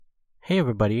Hey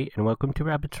everybody, and welcome to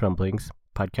Rabbit's Rumblings,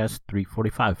 podcast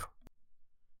 345.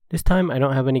 This time I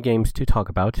don't have any games to talk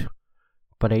about,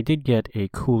 but I did get a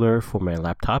cooler for my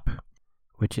laptop,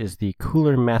 which is the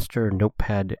Cooler Master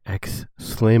NotePad X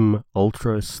Slim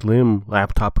Ultra Slim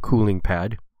Laptop Cooling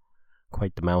Pad.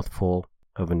 Quite the mouthful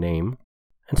of a name.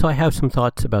 And so I have some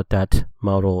thoughts about that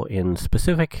model in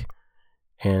specific,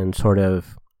 and sort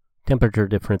of temperature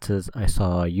differences I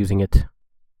saw using it.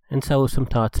 And so some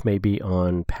thoughts maybe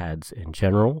on pads in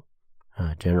general,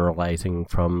 generalizing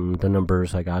from the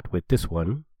numbers I got with this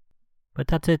one. But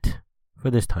that's it for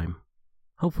this time.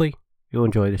 Hopefully you'll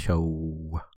enjoy the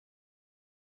show.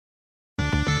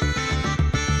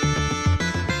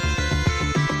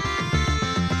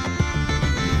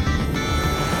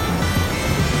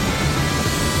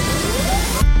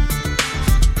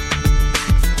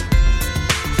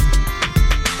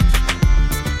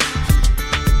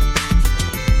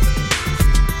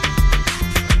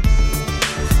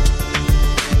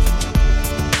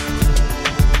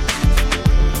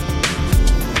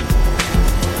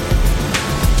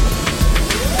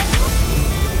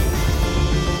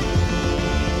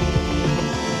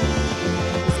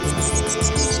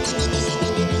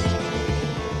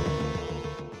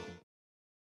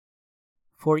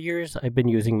 For years, I've been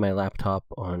using my laptop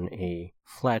on a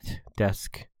flat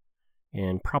desk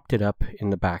and propped it up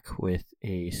in the back with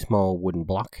a small wooden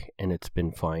block, and it's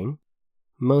been fine.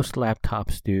 Most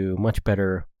laptops do much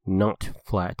better not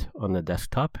flat on the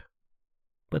desktop,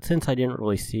 but since I didn't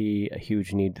really see a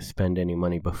huge need to spend any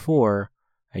money before,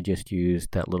 I just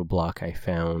used that little block I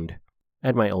found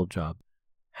at my old job.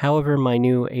 However, my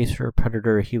new Acer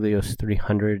Predator Helios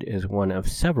 300 is one of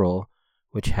several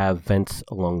which have vents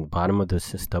along the bottom of the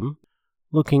system.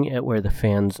 Looking at where the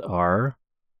fans are,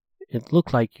 it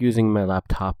looked like using my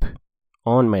laptop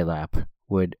on my lap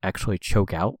would actually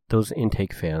choke out those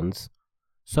intake fans.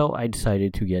 So I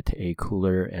decided to get a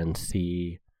cooler and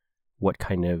see what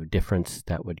kind of difference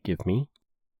that would give me.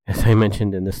 As I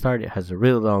mentioned in the start, it has a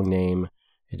really long name.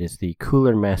 It is the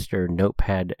Cooler Master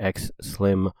NotePad X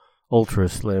Slim Ultra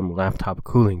Slim Laptop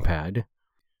Cooling Pad.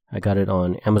 I got it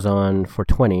on Amazon for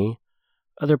 $20.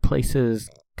 Other places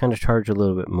kind of charge a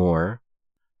little bit more.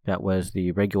 That was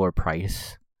the regular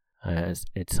price, as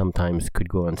it sometimes could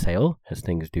go on sale, as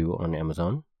things do on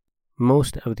Amazon.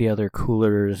 Most of the other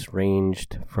coolers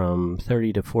ranged from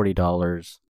 $30 to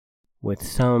 $40, with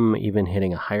some even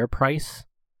hitting a higher price.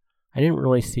 I didn't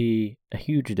really see a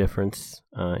huge difference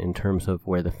in terms of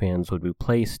where the fans would be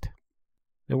placed.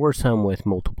 There were some with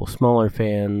multiple smaller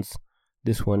fans.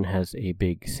 This one has a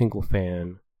big single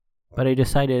fan. But I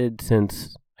decided,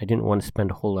 since I didn't want to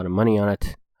spend a whole lot of money on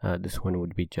it, this one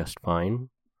would be just fine.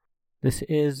 This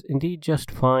is indeed just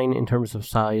fine in terms of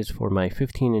size for my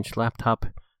 15-inch laptop.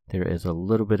 There is a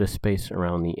little bit of space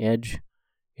around the edge.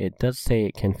 It does say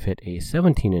it can fit a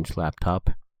 17-inch laptop.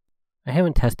 I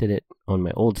haven't tested it on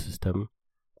my old system,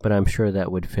 but I'm sure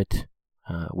that would fit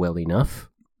well enough.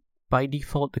 By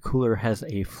default, the cooler has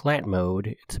a flat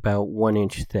mode. It's about 1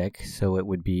 inch thick, so it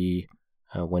would be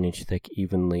 1 inch thick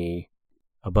evenly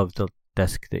above the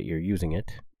desk that you're using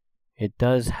it. It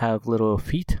does have little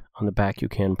feet on the back you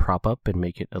can prop up and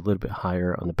make it a little bit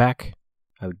higher on the back.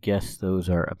 I would guess those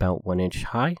are about 1 inch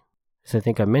high. As I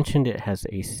think I mentioned, it has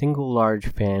a single large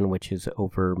fan which is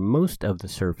over most of the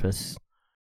surface,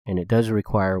 and it does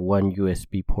require one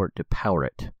USB port to power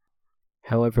it.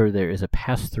 However, there is a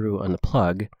pass-through on the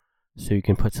plug, so you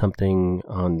can put something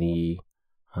on the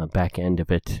back end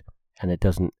of it, and it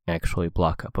doesn't actually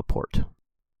block up a port.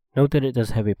 Note that it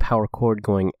does have a power cord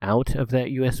going out of that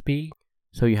USB,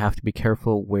 so you have to be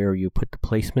careful where you put the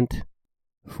placement.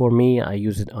 For me, I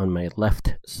use it on my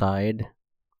left side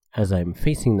as I'm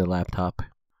facing the laptop,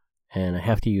 and I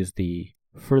have to use the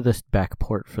furthest back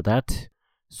port for that.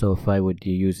 So if I would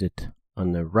use it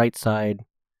on the right side,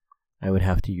 I would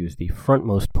have to use the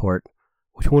frontmost port,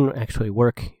 which wouldn't actually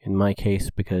work in my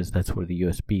case because that's where the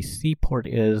USB-C port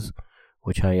is,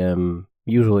 which I am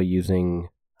usually using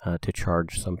to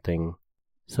charge something.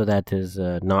 So that is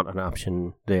not an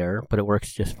option there, but it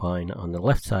works just fine on the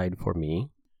left side for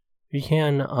me. You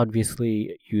can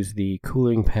obviously use the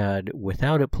cooling pad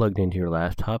without it plugged into your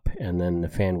laptop, and then the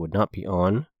fan would not be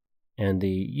on. And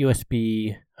the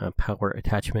USB power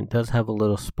attachment does have a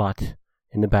little spot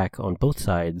in the back on both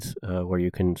sides where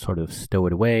you can sort of stow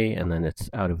it away, and then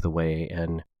it's out of the way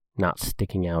and not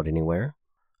sticking out anywhere.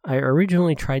 I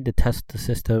originally tried to test the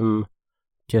system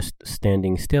just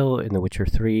standing still in The Witcher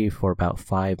 3 for about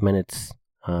 5 minutes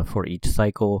for each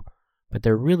cycle, but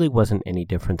there really wasn't any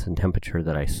difference in temperature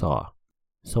that I saw.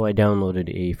 So I downloaded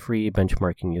a free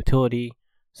benchmarking utility,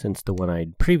 since the one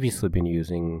I'd previously been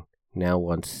using now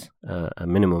wants a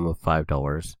minimum of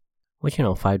 $5, which,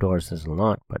 $5 isn't a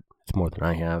lot, but it's more than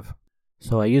I have.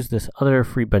 So I used this other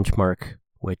free benchmark,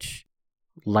 which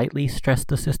lightly stressed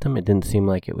the system. It didn't seem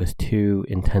like it was too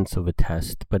intense of a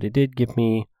test, but it did give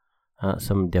me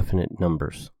some definite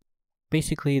numbers.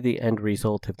 Basically, the end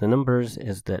result of the numbers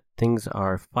is that things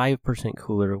are 5%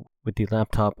 cooler with the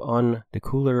laptop on the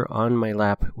cooler on my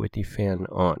lap with the fan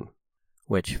on,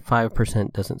 which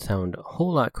 5% doesn't sound a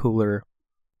whole lot cooler,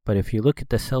 but if you look at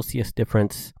the Celsius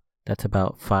difference, that's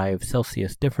about 5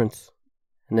 Celsius difference,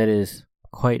 and that is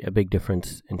quite a big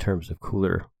difference in terms of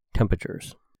cooler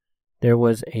temperatures. There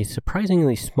was a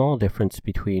surprisingly small difference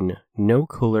between no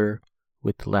cooler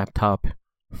with the laptop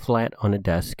flat on a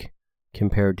desk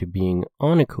compared to being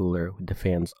on a cooler with the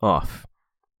fans off.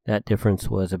 That difference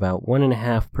was about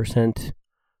 1.5%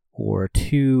 or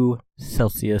 2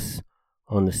 Celsius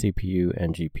on the CPU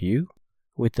and GPU.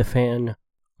 With the fan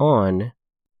on,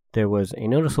 there was a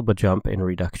noticeable jump in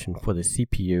reduction for the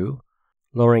CPU,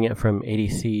 lowering it from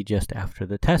 80C just after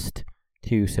the test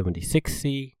to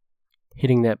 76C,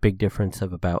 hitting that big difference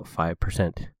of about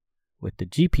 5%, with the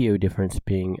GPU difference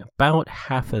being about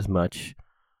half as much,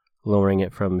 lowering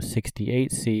it from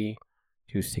 68C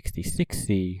to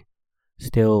 66C,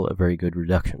 still a very good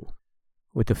reduction.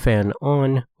 With the fan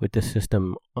on, with the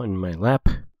system on my lap,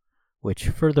 which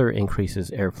further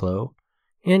increases airflow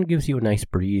and gives you a nice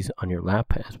breeze on your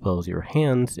lap as well as your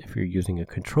hands if you're using a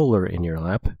controller in your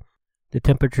lap, the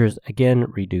temperatures again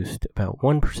reduced about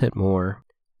 1% more.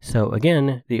 So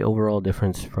again, the overall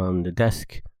difference from the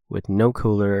desk with no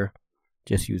cooler,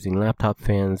 just using laptop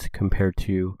fans, compared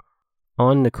to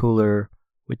on the cooler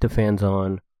with the fans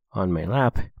on my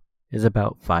lap, is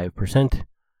about 5%,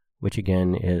 which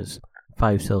again is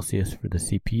 5 Celsius for the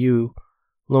CPU,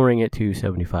 lowering it to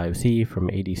 75C from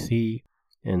 80C,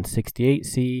 and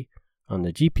 68C on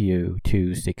the GPU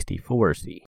to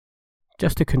 64C.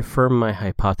 Just to confirm my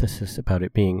hypothesis about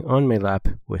it being on my lap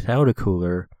without a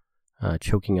cooler,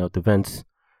 choking out the vents,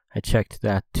 I checked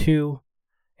that too,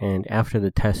 and after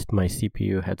the test my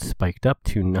CPU had spiked up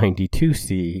to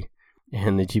 92C,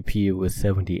 and the GPU was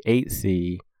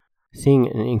 78C, seeing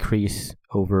an increase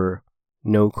over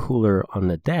no cooler on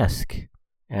the desk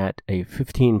at a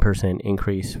 15%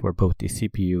 increase for both the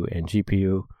CPU and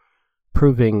GPU,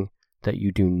 proving that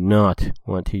you do not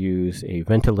want to use a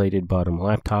ventilated bottom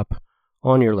laptop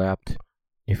on your lap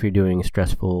if you're doing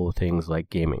stressful things like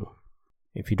gaming.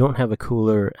 If you don't have a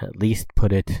cooler, at least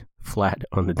put it flat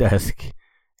on the desk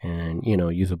and,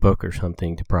 use a book or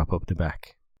something to prop up the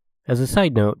back. As a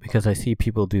side note, because I see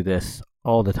people do this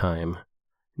all the time,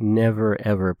 never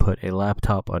ever put a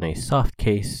laptop on a soft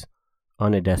case,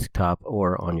 on a desktop,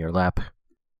 or on your lap.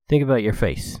 Think about your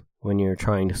face when you're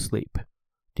trying to sleep.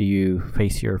 Do you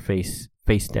face your face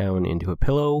down into a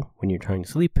pillow when you're trying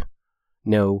to sleep?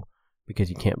 No, because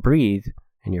you can't breathe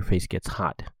and your face gets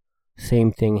hot.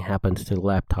 Same thing happens to the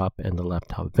laptop and the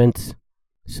laptop vents,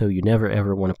 so you never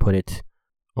ever want to put it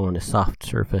on a soft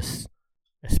surface,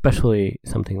 especially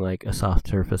something like a soft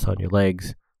surface on your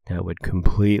legs that would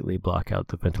completely block out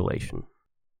the ventilation.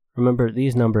 Remember,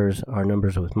 these numbers are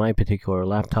numbers with my particular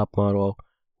laptop model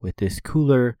with this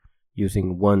cooler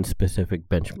using one specific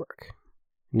benchmark.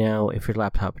 Now, if your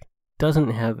laptop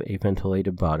doesn't have a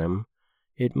ventilated bottom,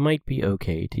 it might be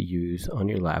okay to use on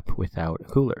your lap without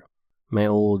a cooler. My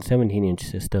old 17-inch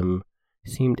system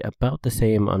seemed about the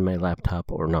same on my laptop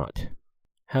or not.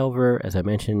 However, as I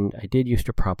mentioned, I did used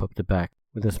to prop up the back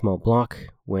with a small block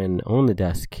when on the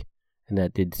desk, and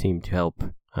that did seem to help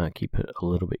keep it a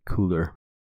little bit cooler.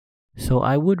 So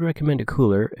I would recommend a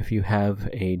cooler if you have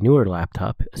a newer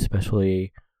laptop,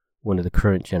 especially one of the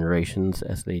current generations,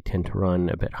 as they tend to run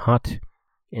a bit hot,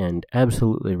 and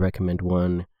absolutely recommend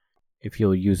one if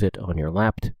you'll use it on your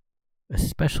lap,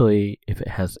 especially if it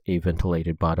has a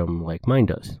ventilated bottom like mine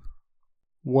does.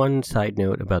 One side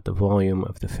note about the volume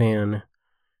of the fan: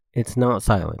 it's not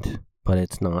silent, but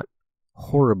it's not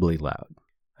horribly loud.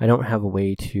 I don't have a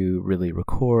way to really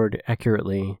record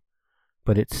accurately,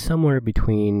 but it's somewhere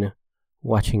between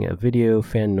watching a video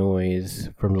fan noise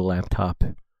from the laptop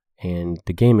and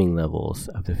the gaming levels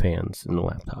of the fans in the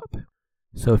laptop.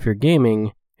 So if you're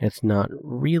gaming, it's not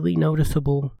really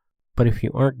noticeable, but if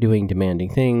you aren't doing demanding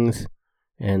things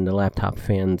and the laptop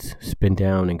fans spin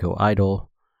down and go idle,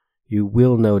 you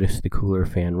will notice the cooler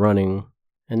fan running,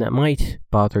 and that might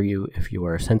bother you if you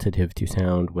are sensitive to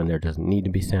sound when there doesn't need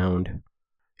to be sound.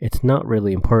 It's not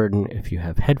really important if you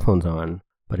have headphones on,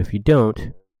 but if you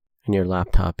don't, and your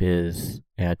laptop is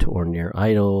at or near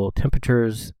idle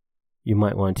temperatures, you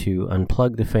might want to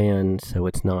unplug the fan so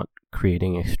it's not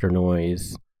creating extra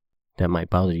noise that might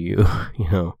bother you,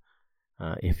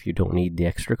 if you don't need the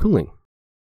extra cooling.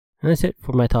 And that's it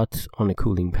for my thoughts on a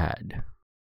cooling pad.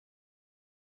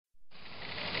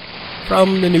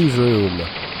 From the newsroom.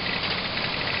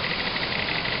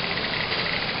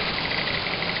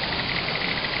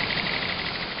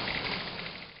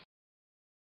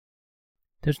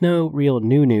 There's no real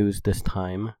new news this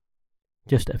time,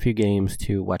 just a few games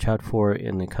to watch out for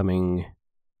in the coming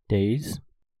days.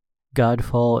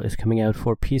 Godfall is coming out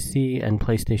for PC and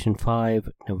PlayStation 5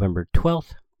 November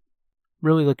 12th.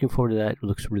 Really looking forward to that. It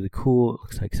looks really cool. It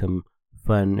looks like some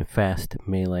fun, fast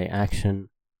melee action.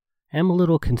 I'm a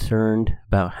little concerned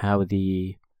about how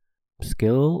the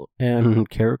skill and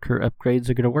character upgrades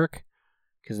are going to work,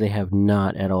 because they have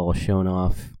not at all shown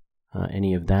off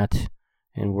any of that,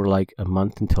 and we're like a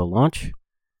month until launch,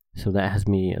 so that has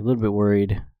me a little bit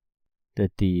worried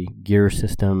that the gear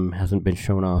system hasn't been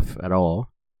shown off at all.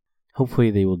 Hopefully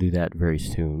they will do that very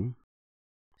soon.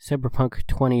 Cyberpunk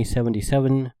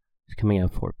 2077 is coming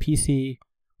out for PC,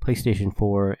 PlayStation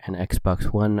 4, and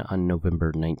Xbox One on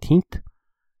November 19th.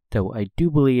 Though I do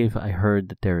believe I heard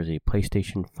that there is a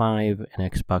PlayStation 5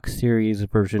 and Xbox Series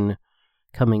version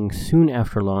coming soon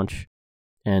after launch,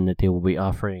 and that they will be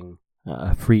offering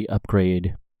a free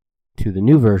upgrade to the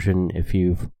new version if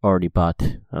you've already bought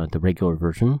the regular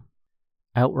version.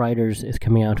 Outriders is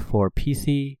coming out for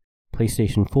PC,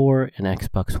 PlayStation 4, and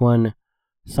Xbox One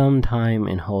sometime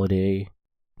in holiday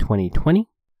 2020,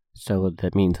 so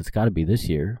that means it's got to be this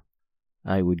year.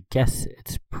 I would guess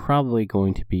it's probably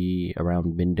going to be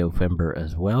around mid-November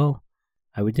as well.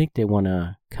 I would think they want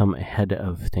to come ahead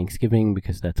of Thanksgiving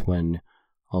because that's when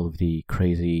all of the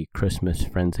crazy Christmas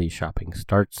frenzy shopping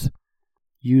starts.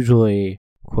 Usually,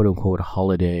 quote-unquote,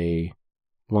 holiday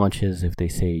launches, if they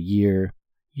say a year,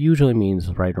 usually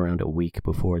means right around a week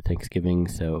before Thanksgiving,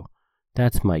 so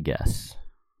that's my guess.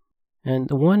 And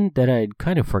the one that I'd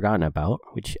kind of forgotten about,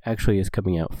 which actually is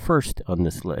coming out first on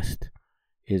this list,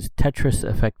 is Tetris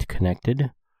Effect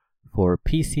Connected for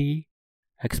PC,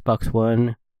 Xbox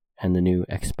One, and the new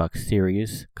Xbox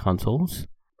Series consoles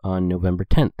on November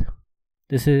 10th.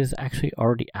 This is actually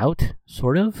already out,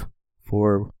 sort of,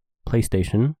 for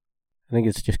PlayStation. I think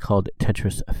it's just called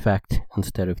Tetris Effect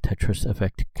instead of Tetris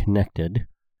Effect Connected.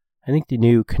 I think the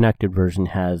new Connected version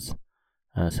has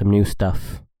some new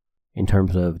stuff in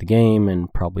terms of the game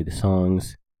and probably the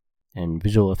songs and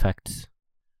visual effects.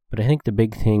 But I think the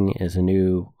big thing is a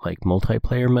new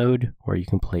multiplayer mode where you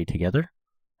can play together.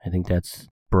 I think that's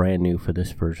brand new for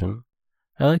this version.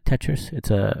 I like Tetris. It's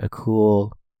a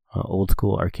cool old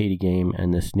school arcade game,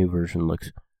 and this new version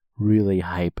looks really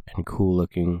hype and cool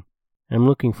looking. I'm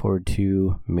looking forward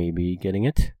to maybe getting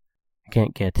it. I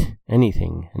can't get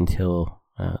anything until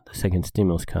the second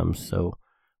stimulus comes, so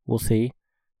we'll see.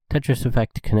 Tetris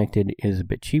Effect Connected is a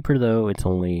bit cheaper though. It's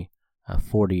only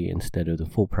 $40 instead of the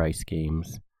full price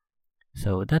games.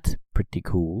 So that's pretty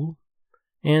cool.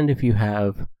 And if you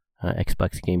have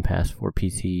Xbox Game Pass for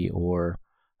PC or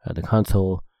the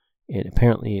console, it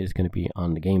apparently is going to be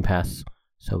on the Game Pass,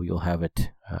 so you'll have it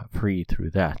free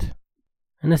through that.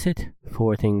 And that's it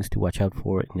for things to watch out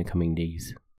for in the coming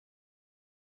days.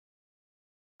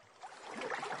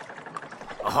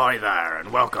 Ahoy there,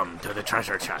 and welcome to the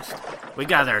treasure chest. We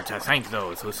gather to thank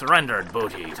those who surrendered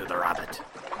booty to the rabbit.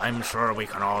 I'm sure we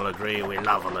can all agree we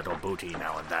love a little booty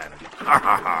now and then. Ha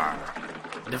ha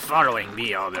ha. The following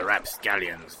be all the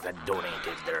rapscallions that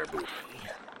donated their booty.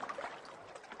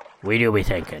 We do be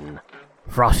thanking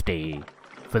Frosty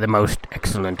for the most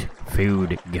excellent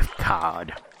food gift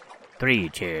card. 3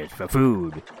 cheers for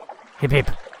food. Hip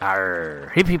hip,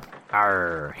 arr, hip hip,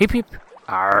 arr, hip hip,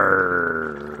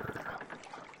 arr.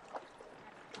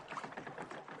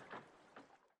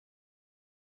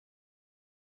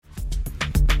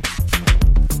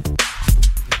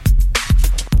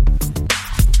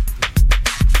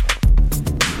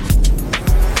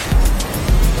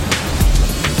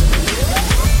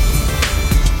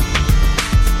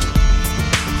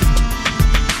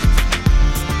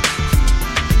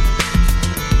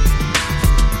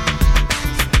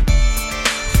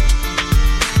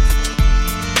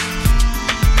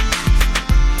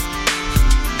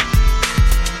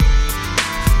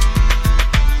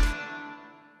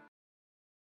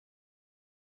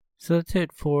 So that's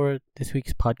it for this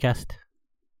week's podcast.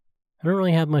 I don't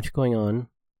really have much going on.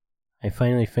 I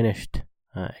finally finished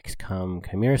XCOM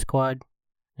Chimera Squad,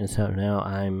 and so now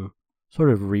I'm sort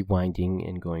of rewinding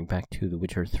and going back to The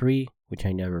Witcher 3, which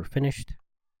I never finished.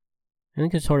 I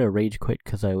think I sort of rage quit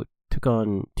because I took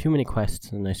on too many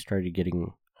quests and I started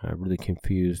getting really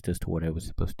confused as to what I was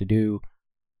supposed to do.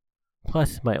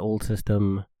 Plus, my old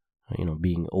system,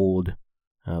 being old,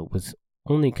 was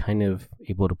only kind of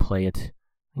able to play it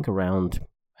I think around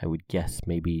I would guess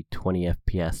maybe 20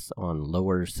 FPS on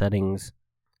lower settings.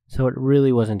 So it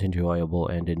really wasn't enjoyable,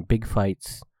 and in big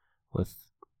fights with,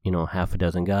 half a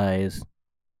dozen guys,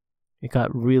 it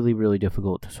got really, really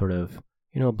difficult to sort of,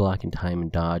 block in time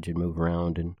and dodge and move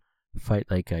around and fight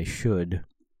like I should.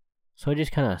 So I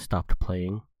just kind of stopped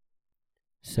playing.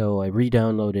 So I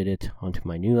re-downloaded it onto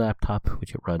my new laptop,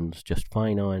 which it runs just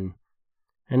fine on,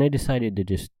 and I decided to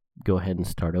just go ahead and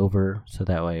start over so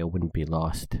that way I wouldn't be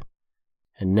lost.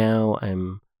 And now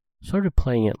I'm sort of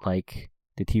playing it like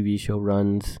the TV show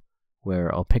runs,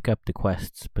 where I'll pick up the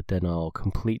quests, but then I'll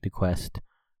complete the quest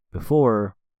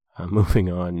before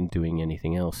moving on and doing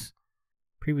anything else.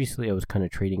 Previously, I was kind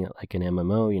of treating it like an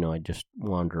MMO, I'd just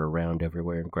wander around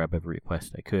everywhere and grab every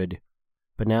quest I could.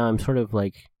 But now I'm sort of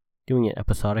like doing it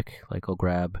episodic, like I'll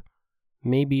grab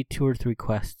maybe 2 or 3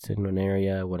 quests in an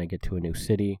area when I get to a new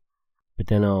city, but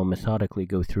then I'll methodically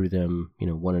go through them,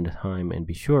 one at a time and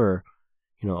be sure,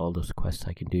 all those quests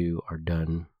I can do are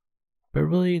done. But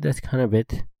really, that's kind of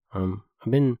it. I've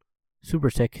been super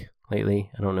sick lately.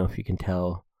 I don't know if you can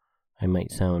tell. I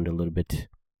might sound a little bit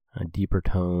deeper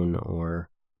tone or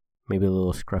maybe a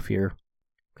little scruffier.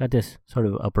 Got this sort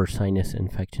of upper sinus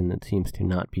infection that seems to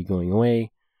not be going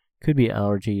away. Could be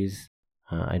allergies.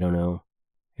 I don't know.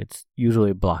 It's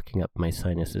usually blocking up my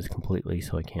sinuses completely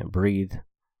so I can't breathe.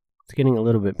 It's getting a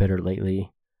little bit better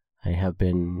lately. I have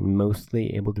been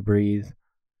mostly able to breathe.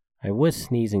 I was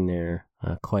sneezing there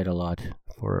quite a lot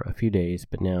for a few days,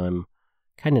 but now I'm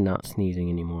kind of not sneezing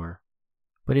anymore.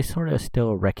 But it's sort of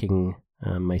still wrecking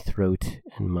my throat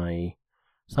and my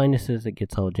sinuses. It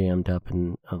gets all jammed up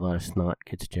and a lot of snot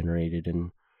gets generated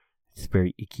and it's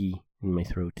very icky in my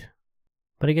throat.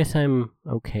 But I guess I'm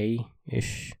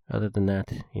okay-ish. Other than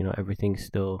that, everything's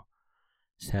still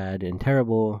sad and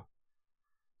terrible.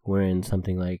 We're in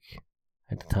something like,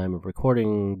 at the time of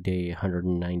recording, day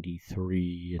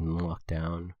 193 in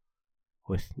lockdown,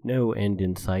 with no end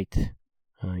in sight.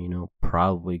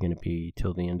 Probably going to be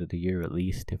till the end of the year at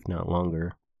least, if not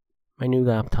longer. My new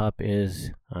laptop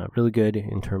is really good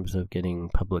in terms of getting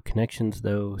public connections,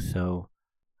 though, so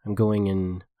I'm going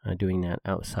and doing that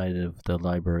outside of the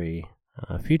library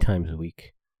a few times a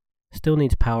week. Still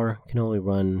needs power, can only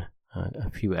run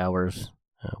a few hours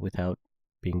without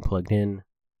being plugged in,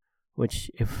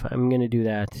 which if I'm going to do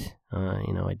that,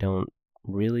 I don't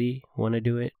really want to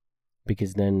do it,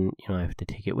 because then, I have to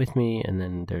take it with me, and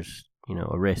then there's,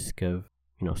 a risk of,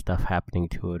 stuff happening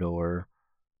to it, or,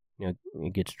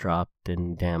 it gets dropped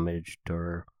and damaged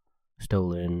or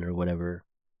stolen or whatever.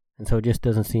 And so it just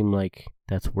doesn't seem like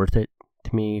that's worth it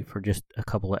to me for just a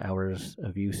couple of hours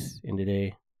of use in the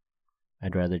day.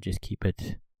 I'd rather just keep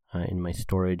it in my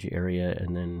storage area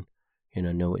and then,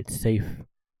 know it's safe.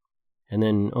 And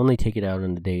then only take it out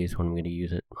on the days when I'm going to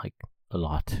use it, like, a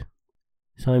lot.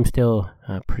 So I'm still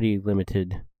pretty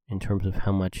limited in terms of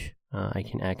how much I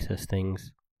can access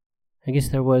things. I guess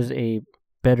there was a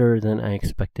better than I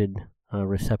expected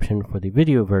reception for the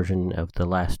video version of the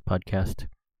last podcast.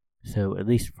 So at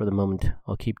least for the moment,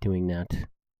 I'll keep doing that.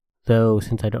 Though,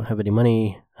 since I don't have any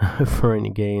money for any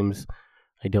games,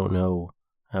 I don't know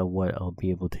what I'll be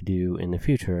able to do in the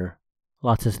future.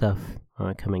 Lots of stuff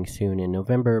coming soon in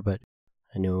November, but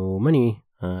no money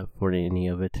for any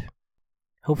of it.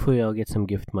 Hopefully I'll get some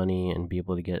gift money and be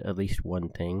able to get at least one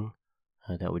thing.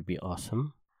 That would be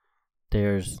awesome.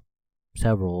 There's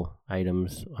several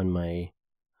items on my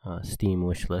Steam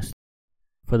wish list.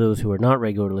 For those who are not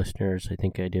regular listeners, I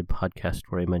think I did a podcast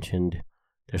where I mentioned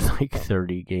there's like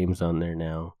 30 games on there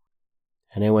now.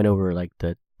 And I went over like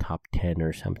the top 10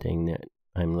 or something that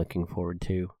I'm looking forward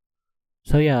to.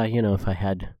 So yeah, if I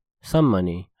had some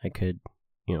money, I could,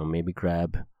 maybe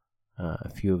grab a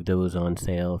few of those on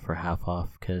sale for half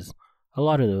off, because a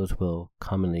lot of those will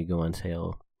commonly go on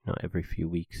sale, every few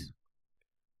weeks.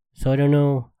 So I don't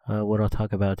know what I'll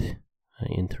talk about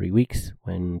in 3 weeks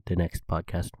when the next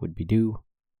podcast would be due.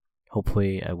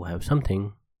 Hopefully I will have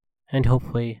something, and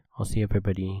hopefully I'll see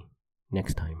everybody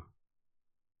next time.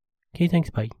 Okay, thanks,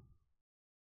 bye.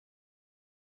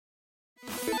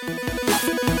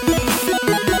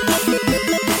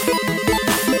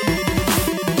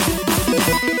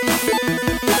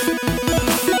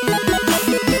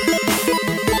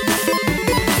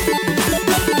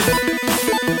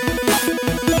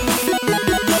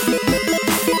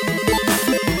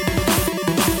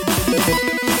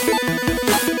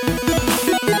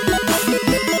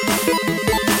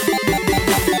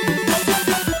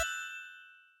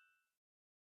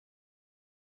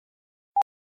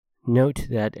 Note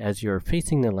that as you're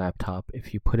facing the laptop,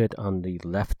 if you put it on the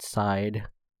left side,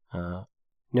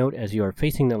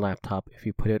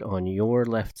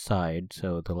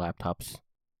 so the laptop's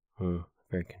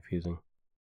Very confusing.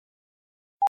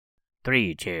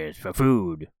 3 cheers for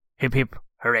food. Hip hip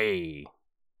hooray.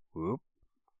 Whoop.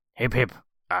 Hip hip.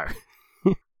 Arr.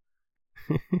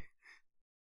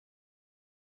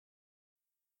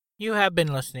 You have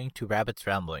been listening to Rabbit's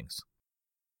Ramblings.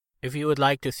 If you would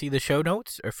like to see the show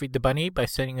notes or feed the bunny by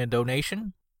sending a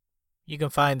donation, you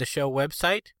can find the show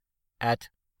website at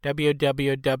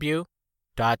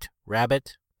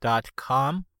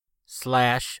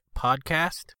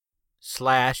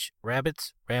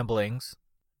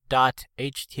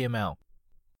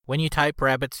When you type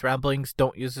Rabbit's Ramblings,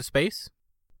 don't use a space.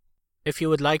 If you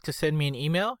would like to send me an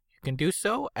email, you can do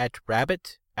so at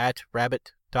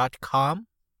rabbit@rabbit.com.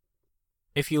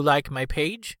 If you like my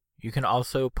page, you can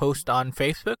also post on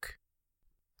Facebook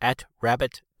at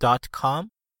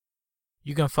rabbit.com.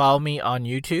 You can follow me on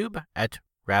YouTube at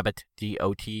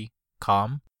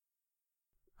rabbitdot.com.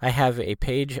 I have a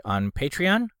page on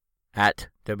Patreon at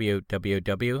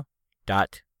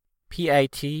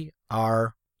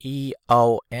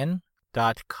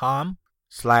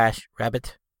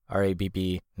www.patreon.com/rabbit,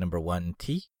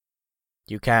 RABB1T.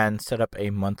 You can set up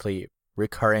a monthly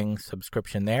recurring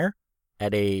subscription there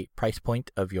at a price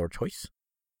point of your choice.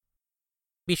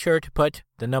 Be sure to put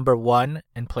the number 1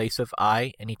 in place of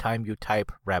I anytime you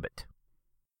type rabbit.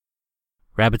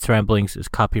 Rabbit's Ramblings is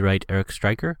copyright Eric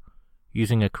Stryker,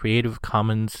 using a Creative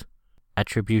Commons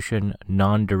Attribution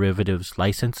Non-Derivatives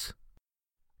License,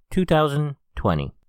 2020.